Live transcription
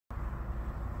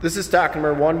This is stock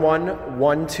number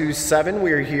 11127.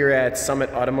 We are here at Summit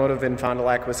Automotive in Fond du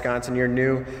Lac, Wisconsin, your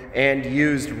new and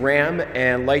used Ram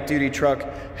and light duty truck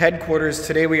headquarters.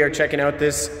 Today we are checking out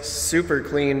this super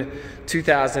clean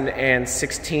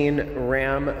 2016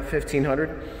 Ram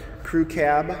 1500 Crew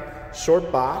Cab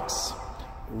Shortbox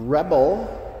Rebel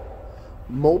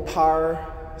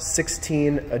Mopar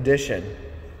 16 edition.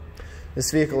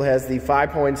 This vehicle has the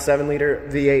 5.7 liter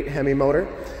V8 Hemi motor.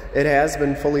 It has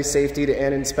been fully safetied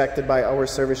and inspected by our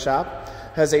service shop.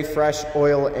 Has a fresh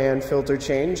oil and filter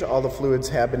change. All the fluids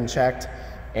have been checked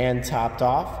and topped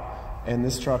off. And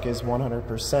this truck is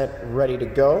 100% ready to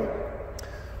go.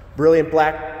 Brilliant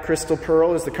black crystal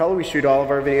pearl is the color. We shoot all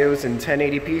of our videos in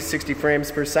 1080p, 60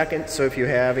 frames per second. So if you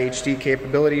have HD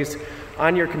capabilities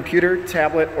on your computer,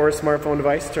 tablet, or smartphone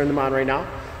device, turn them on right now,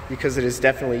 because it is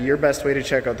definitely your best way to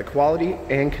check out the quality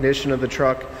and condition of the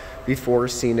truck before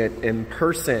seeing it in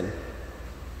person.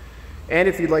 And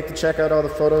if you'd like to check out all the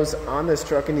photos on this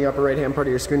truck, in the upper right hand part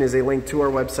of your screen is a link to our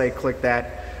website. Click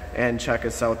that and check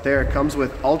us out there. It comes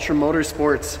with Ultra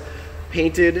Motorsports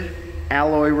painted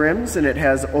alloy rims, and it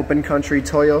has open country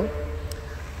Toyo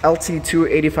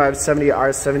LT2 8570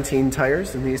 R17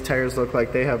 tires, and these tires look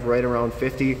like they have right around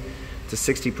 50 to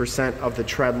 60% of the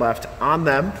tread left on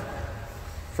them.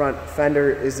 Front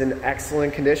fender is in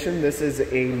excellent condition. This is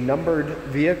a numbered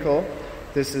vehicle.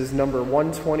 This is number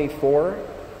 124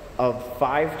 of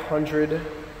 500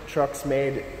 trucks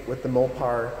made with the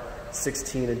Mopar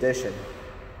 16 edition.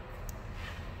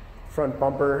 Front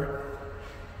bumper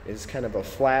is kind of a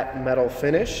flat metal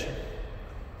finish.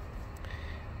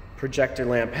 Projector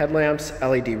lamp headlamps,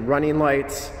 LED running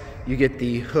lights. You get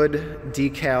the hood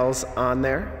decals on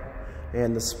there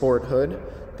and the sport hood.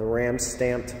 The Ram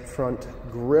stamped front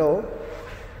grille,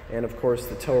 and of course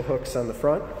the tow hooks on the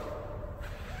front.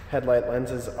 Headlight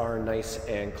lenses are nice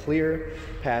and clear.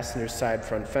 Passenger side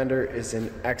front fender is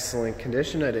in excellent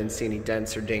condition. I didn't see any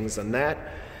dents or dings on that.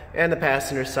 And the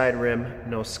passenger side rim,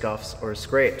 no scuffs or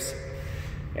scrapes.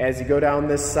 As you go down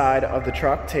this side of the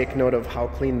truck, take note of how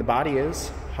clean the body is,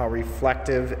 how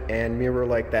reflective and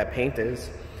mirror-like that paint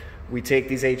is. We take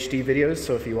these HD videos,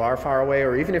 so if you are far away,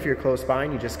 or even if you're close by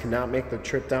and you just cannot make the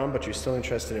trip down, but you're still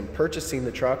interested in purchasing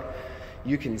the truck,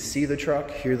 you can see the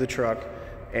truck, hear the truck,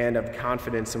 and have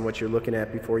confidence in what you're looking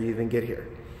at before you even get here.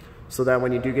 So that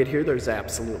when you do get here, there's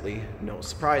absolutely no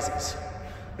surprises.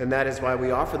 And that is why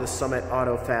we offer the Summit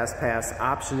Auto Fast Pass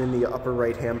option in the upper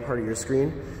right-hand part of your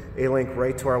screen. A link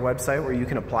right to our website where you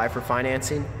can apply for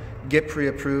financing, get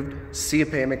pre-approved, see a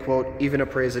payment quote, even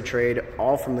appraise a trade,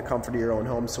 all from the comfort of your own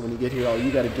home. So when you get here, all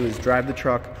you got to do is drive the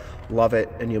truck, love it,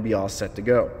 and you'll be all set to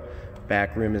go.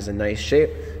 Back rim is in nice shape,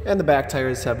 and the back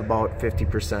tires have about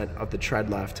 50% of the tread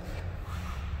left.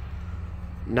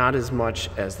 Not as much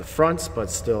as the fronts, but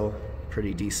still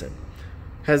pretty decent.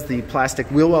 Has the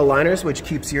plastic wheel well liners, which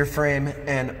keeps your frame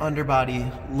and underbody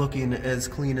looking as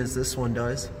clean as this one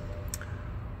does.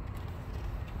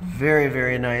 Very,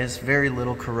 very nice, very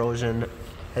little corrosion.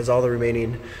 Has all the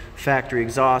remaining factory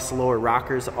exhaust, lower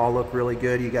rockers all look really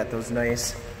good. You got those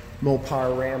nice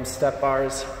Mopar Ram step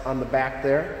bars on the back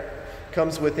there.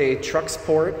 Comes with a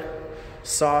Truxport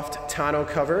soft tonneau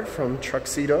cover from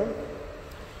Truxedo.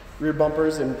 Rear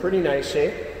bumper's in pretty nice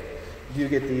shape. You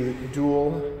get the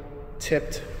dual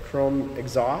tipped chrome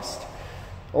exhaust.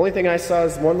 Only thing I saw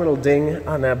is one little ding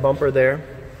on that bumper there.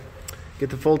 Get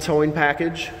the full towing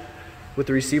package with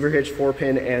the receiver hitch,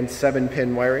 4-pin and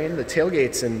 7-pin wiring. The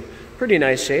tailgate's in pretty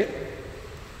nice shape.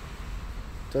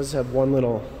 Does have one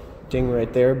little ding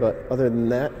right there, but other than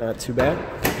that, not too bad.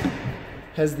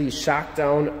 Has the shock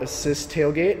down assist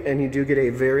tailgate, and you do get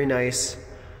a very nice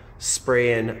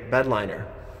spray-in bed liner.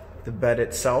 The bed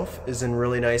itself is in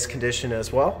really nice condition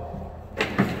as well.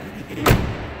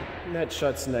 And that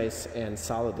shuts nice and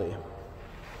solidly.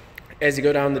 As you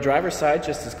go down the driver's side,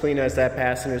 just as clean as that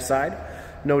passenger side.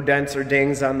 No dents or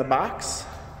dings on the box.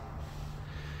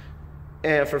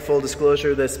 And for full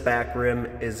disclosure, this back rim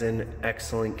is in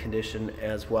excellent condition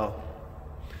as well.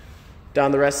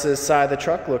 Down the rest of the side of the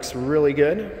truck looks really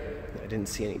good. I didn't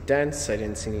see any dents, I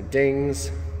didn't see any dings.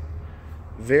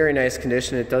 Very nice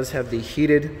condition. It does have the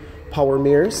heated power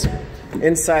mirrors.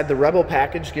 Inside, the Rebel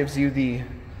package gives you the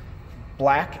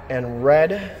black and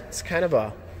red. It's kind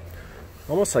of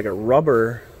almost like a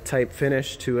rubber type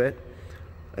finish to it.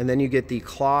 And then you get the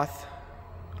cloth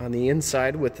on the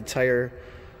inside with the tire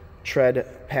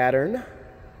tread pattern.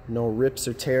 No rips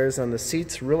or tears on the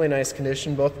seats. Really nice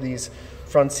condition. Both of these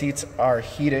front seats are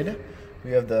heated.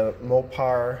 We have the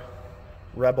Mopar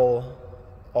Rebel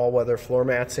all-weather floor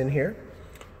mats in here.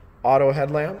 Auto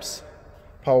headlamps.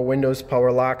 Power windows,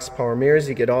 power locks, power mirrors.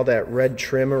 You get all that red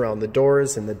trim around the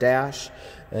doors and the dash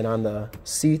and on the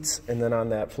seats and then on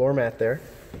that floor mat there.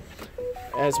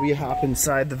 As we hop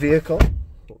inside the vehicle,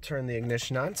 we'll turn the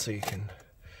ignition on so you can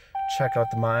check out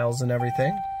the miles and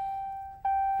everything.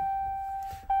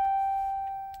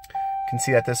 You can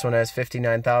see that this one has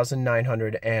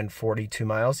 59,942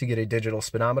 miles. You get a digital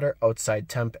speedometer, outside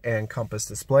temp and compass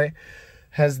display.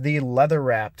 Has the leather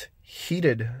wrapped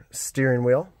heated steering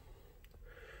wheel.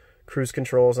 Cruise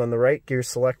controls on the right, gear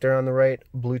selector on the right,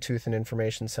 Bluetooth and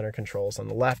information center controls on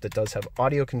the left. It does have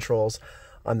audio controls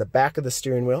on the back of the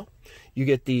steering wheel. You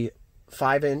get the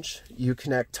 5-inch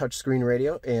Uconnect touchscreen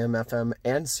radio, AM, FM,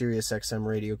 and Sirius XM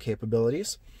radio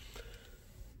capabilities.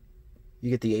 You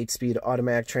get the 8-speed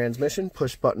automatic transmission,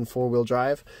 push-button 4-wheel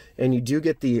drive, and you do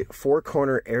get the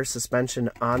 4-corner air suspension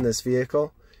on this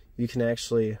vehicle. You can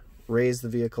actually raise the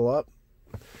vehicle up,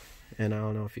 and I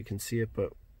don't know if you can see it,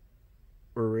 but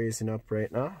we're raising up right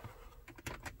now.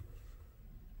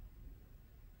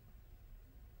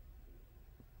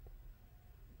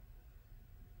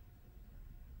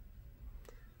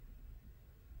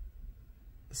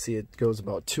 See, it goes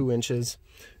about 2 inches,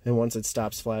 and once it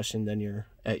stops flashing, then you're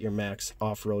at your max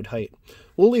off-road height.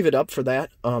 We'll leave it up for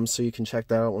that, so you can check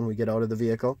that out when we get out of the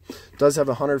vehicle. It does have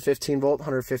a 115 volt,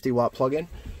 150 watt plug-in.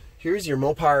 Here's your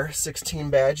Mopar 16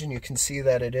 badge, and you can see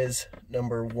that it is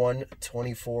number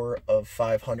 124 of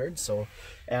 500, so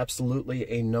absolutely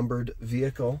a numbered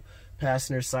vehicle.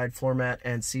 Passenger side floor mat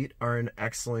and seat are in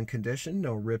excellent condition.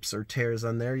 No rips or tears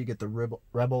on there. You get the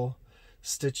Rebel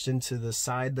stitched into the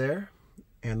side there,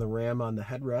 and the ram on the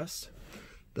headrest.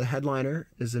 The headliner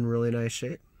is in really nice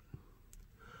shape.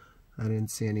 I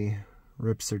didn't see any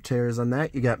rips or tears on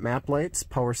that. You got map lights,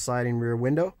 power sliding rear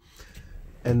window,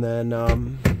 and then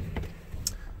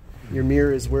your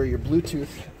mirror is where your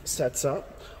Bluetooth sets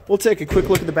up. We'll take a quick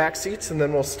look at the back seats and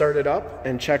then we'll start it up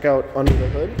and check out under the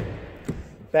hood.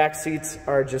 Back seats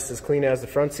are just as clean as the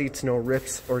front seats, no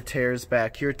rips or tears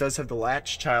back here. It does have the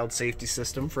Latch child safety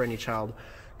system for any child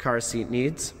car seat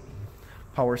needs.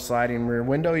 Power sliding rear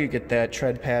window, you get that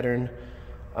tread pattern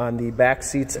on the back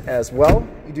seats as well.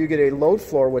 You do get a load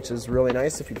floor, which is really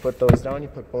nice. If you put those down, you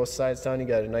put both sides down, you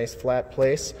got a nice flat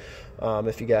place.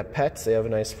 If you got pets, they have a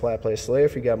nice flat place to lay.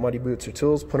 If you got muddy boots or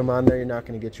tools, put them on there. You're not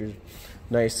going to get your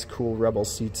nice, cool Rebel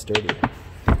seats dirty.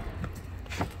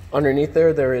 Underneath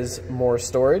there is more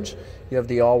storage. You have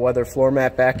the all-weather floor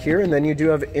mat back here, and then you do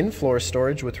have in-floor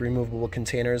storage with removable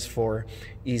containers for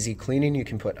easy cleaning. You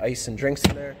can put ice and drinks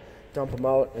in there, dump them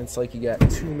out, and it's like you got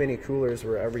too many coolers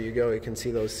wherever you go. You can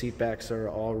see those seat backs are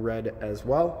all red as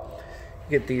well.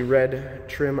 You get the red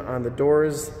trim on the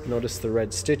doors. Notice the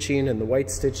red stitching and the white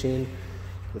stitching,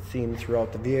 the theme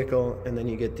throughout the vehicle, and then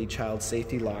you get the child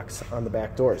safety locks on the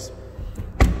back doors.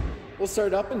 We'll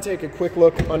start up and take a quick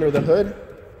look under the hood.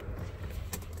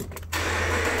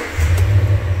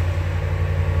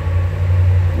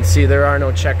 You can see there are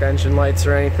no check engine lights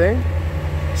or anything.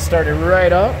 Started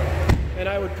right up. And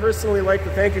I would personally like to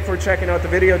thank you for checking out the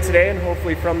video today, and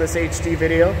hopefully from this HD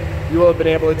video you will have been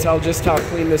able to tell just how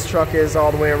clean this truck is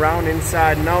all the way around,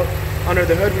 inside and out. Under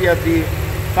the hood we have the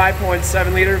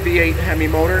 5.7 liter V8 Hemi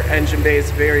motor. Engine bay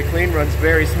is very clean, runs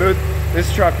very smooth.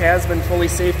 This truck has been fully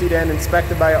safetied and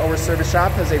inspected by our service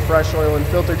shop, has a fresh oil and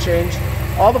filter change.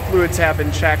 All the fluids have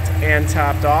been checked and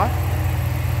topped off.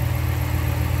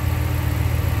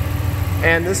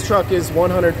 And this truck is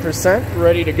 100%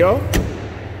 ready to go.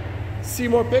 See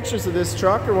more pictures of this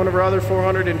truck or one of our other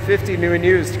 450 new and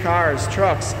used cars,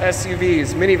 trucks,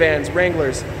 SUVs, minivans,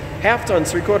 Wranglers, half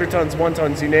tons, 3/4 tons, 1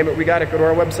 tons, you name it, we got it. Go to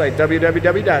our website,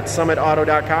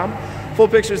 www.summitauto.com. Full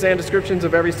pictures and descriptions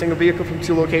of every single vehicle from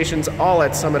 2 locations, all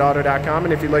at summitauto.com.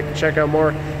 And if you'd like to check out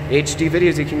more HD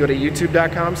videos, you can go to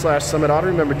youtube.com/summitauto.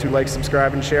 Remember to like,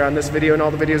 subscribe, and share on this video and all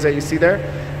the videos that you see there.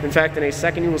 In fact, in a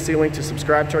second, you will see a link to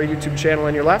subscribe to our YouTube channel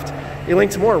on your left, a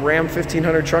link to more Ram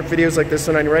 1500 truck videos like this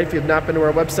one on your right. If you have not been to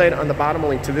our website, on the bottom, a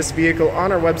link to this vehicle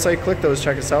on our website. Click those,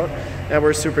 check us out. And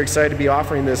we're super excited to be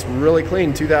offering this really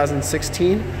clean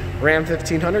 2016 Ram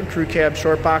 1500 Crew Cab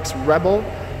Shortbox Rebel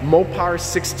Mopar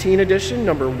 16 edition,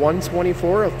 number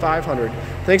 124 of 500.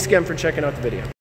 Thanks again for checking out the video.